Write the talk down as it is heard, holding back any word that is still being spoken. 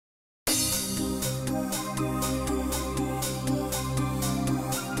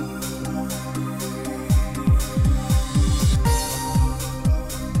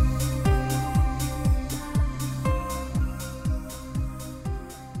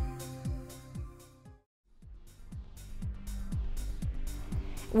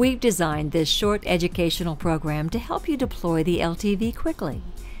We've designed this short educational program to help you deploy the LTV quickly.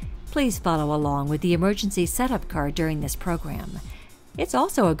 Please follow along with the emergency setup card during this program. It's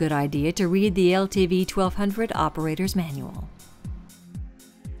also a good idea to read the LTV 1200 Operator's Manual.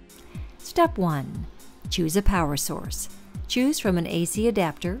 Step 1. Choose a power source. Choose from an AC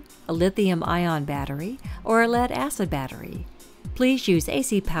adapter, a lithium-ion battery, or a lead-acid battery. Please use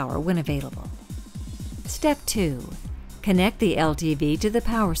AC power when available. Step 2. Connect the LTV to the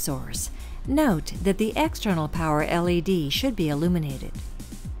power source. Note that the external power LED should be illuminated.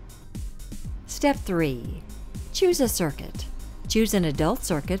 Step 3. Choose a circuit. Choose an adult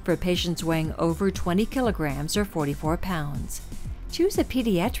circuit for patients weighing over 20 kilograms or 44 pounds. Choose a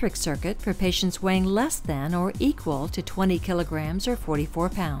pediatric circuit for patients weighing less than or equal to 20 kilograms or 44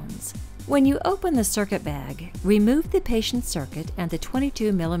 pounds. When you open the circuit bag, remove the patient's circuit and the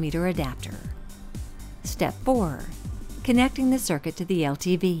 22mm adapter. Step 4. Connecting the circuit to the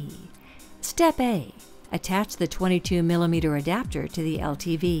LTV. Step A. Attach the 22mm adapter to the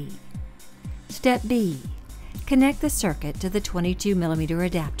LTV. Step B. Connect the circuit to the 22mm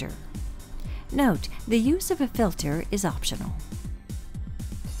adapter. Note, the use of a filter is optional.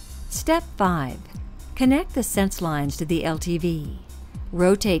 Step 5. Connect the sense lines to the LTV.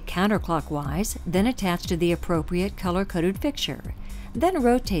 Rotate counterclockwise, then attach to the appropriate color-coded fixture. Then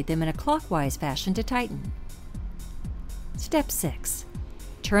rotate them in a clockwise fashion to tighten. Step 6.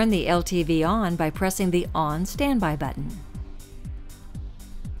 Turn the LTV on by pressing the On Standby button.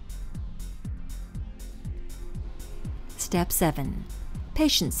 Step 7.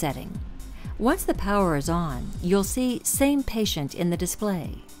 Patient setting. Once the power is on, you'll see Same Patient in the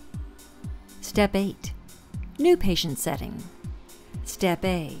display. Step 8. New patient setting. Step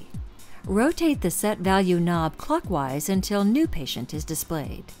A. Rotate the set value knob clockwise until New Patient is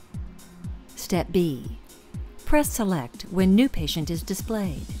displayed. Step B. Press Select when New Patient is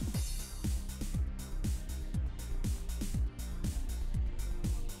displayed.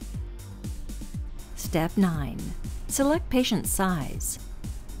 Step 9. Select patient size.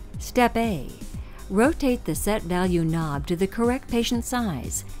 Step A. Rotate the set value knob to the correct patient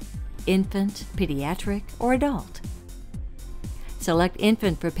size, infant, pediatric, or adult. Select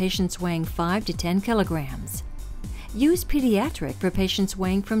infant for patients weighing 5 to 10 kilograms. Use pediatric for patients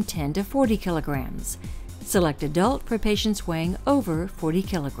weighing from 10 to 40 kilograms. Select adult for patients weighing over 40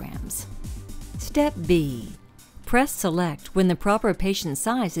 kilograms. Step B. Press Select when the proper patient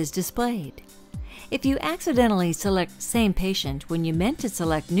size is displayed. If you accidentally select Same Patient when you meant to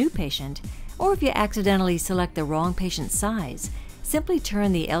select New Patient, or if you accidentally select the wrong patient size, simply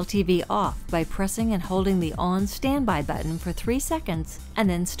turn the LTV off by pressing and holding the On Standby button for 3 seconds and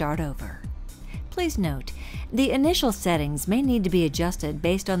then start over. Please note, the initial settings may need to be adjusted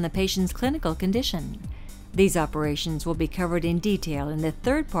based on the patient's clinical condition. These operations will be covered in detail in the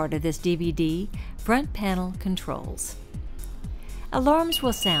third part of this DVD, Front Panel Controls. Alarms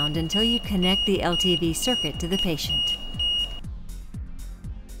will sound until you connect the LTV circuit to the patient.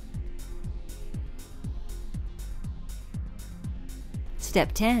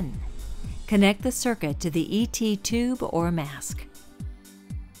 Step 10. Connect the circuit to the ET tube or mask.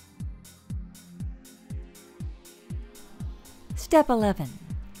 Step 11.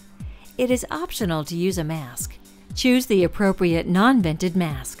 It is optional to use a mask. Choose the appropriate non-vented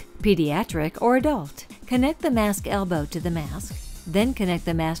mask, pediatric or adult. Connect the mask elbow to the mask, then connect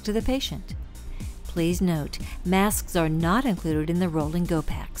the mask to the patient. Please note, masks are not included in the rolling go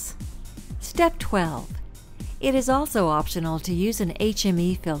packs. Step 12. It is also optional to use an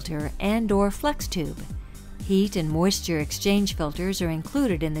HME filter and/or flex tube. Heat and moisture exchange filters are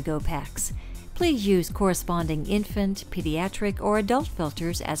included in the go packs. Please use corresponding infant, pediatric, or adult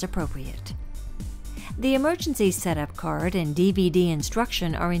filters as appropriate. The emergency setup card and DVD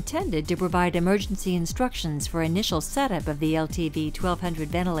instruction are intended to provide emergency instructions for initial setup of the LTV 1200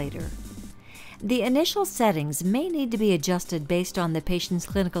 ventilator. The initial settings may need to be adjusted based on the patient's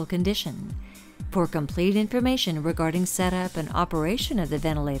clinical condition. For complete information regarding setup and operation of the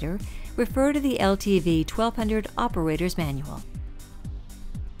ventilator, refer to the LTV 1200 Operator's Manual.